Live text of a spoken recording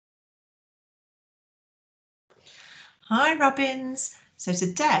Hi Robins. So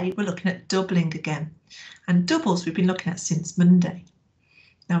today we're looking at doubling again, and doubles we've been looking at since Monday.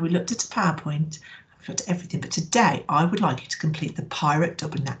 Now we looked at a PowerPoint, we've looked at everything, but today I would like you to complete the pirate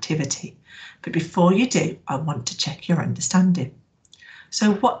doubling activity. But before you do, I want to check your understanding.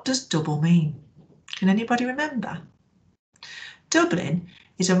 So what does double mean? Can anybody remember? Doubling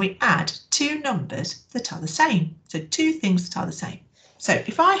is when we add two numbers that are the same. So two things that are the same. So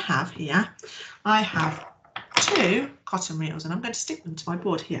if I have here, I have two cotton reels and I'm going to stick them to my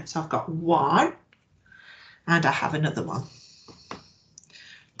board here. So I've got one and I have another one,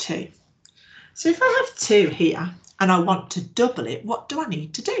 two. So if I have two here and I want to double it, what do I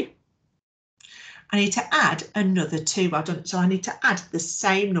need to do? I need to add another two. Well done. So I need to add the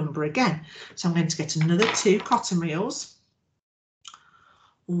same number again. So I'm going to get another two cotton reels,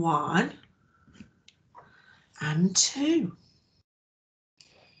 one and two.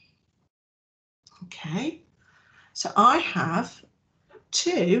 Okay, so I have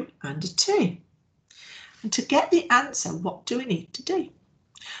two and a two. And to get the answer, what do we need to do?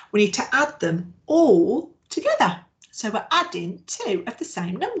 We need to add them all together. So we're adding two of the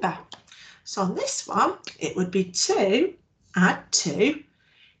same number. So on this one, it would be 2 add 2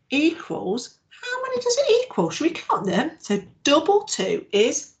 equals, how many does it equal? Should we count them? So double 2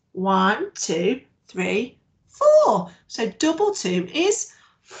 is 1, 2, 3, 4. So double 2 is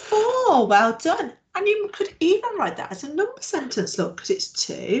 4. Well done. And you could even write that as a number sentence, look, because it's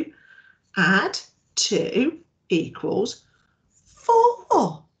 2 add 2 equals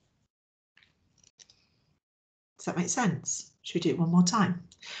 4. Does that make sense? Should we do it one more time?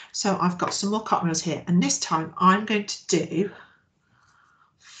 So I've got some more cotton reels here, and this time I'm going to do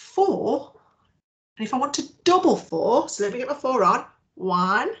 4. And if I want to double 4, so let me get my 4 on.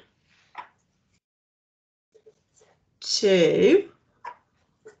 1, 2,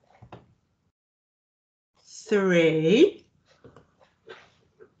 3,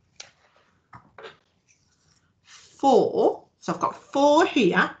 4. So I've got 4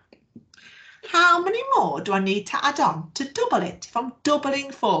 here. How many more do I need to add on to double it? If I'm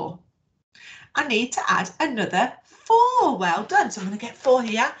doubling 4, I need to add another 4. Well done. So I'm going to get 4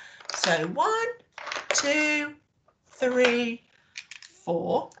 here. So 1, 2, 3,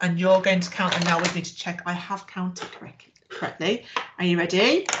 4. And you're going to count them now with me to check I have counted correctly. Are you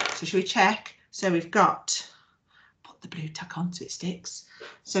ready? So should we check? So we've got, put the blue tack on so it sticks.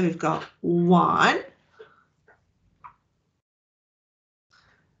 So we've got 1,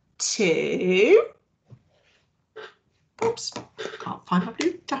 2, oops, can't find my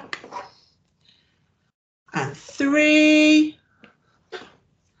blue tack, and 3,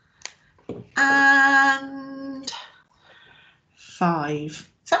 and 5.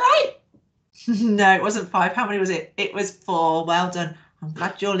 Is that right? No, it wasn't 5. How many was it? It was 4. Well done. I'm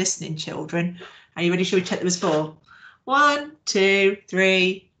glad you're listening, children. Are you ready? Shall we check there was 4? 1, 2,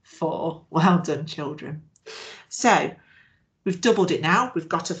 3, 4. Well done, children. So we've doubled it now. We've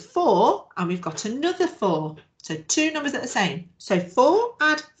got a 4 and we've got another 4. So two numbers that are the same. So 4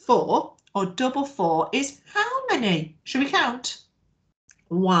 add 4 or double 4 is how many? Should we count?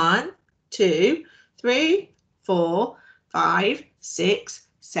 1, 2, 3, 4, 5, 6,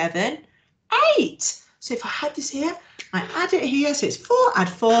 7, 8. So if I had this here, I add it here. So it's 4 add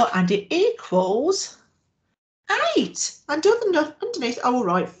 4 and it equals 8. And underneath, I will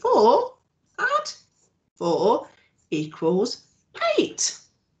write 4 add 4 equals 8.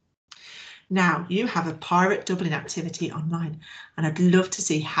 Now you have a pirate doubling activity online and I'd love to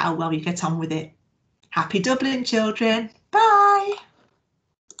see how well you get on with it. Happy doubling, children. Bye.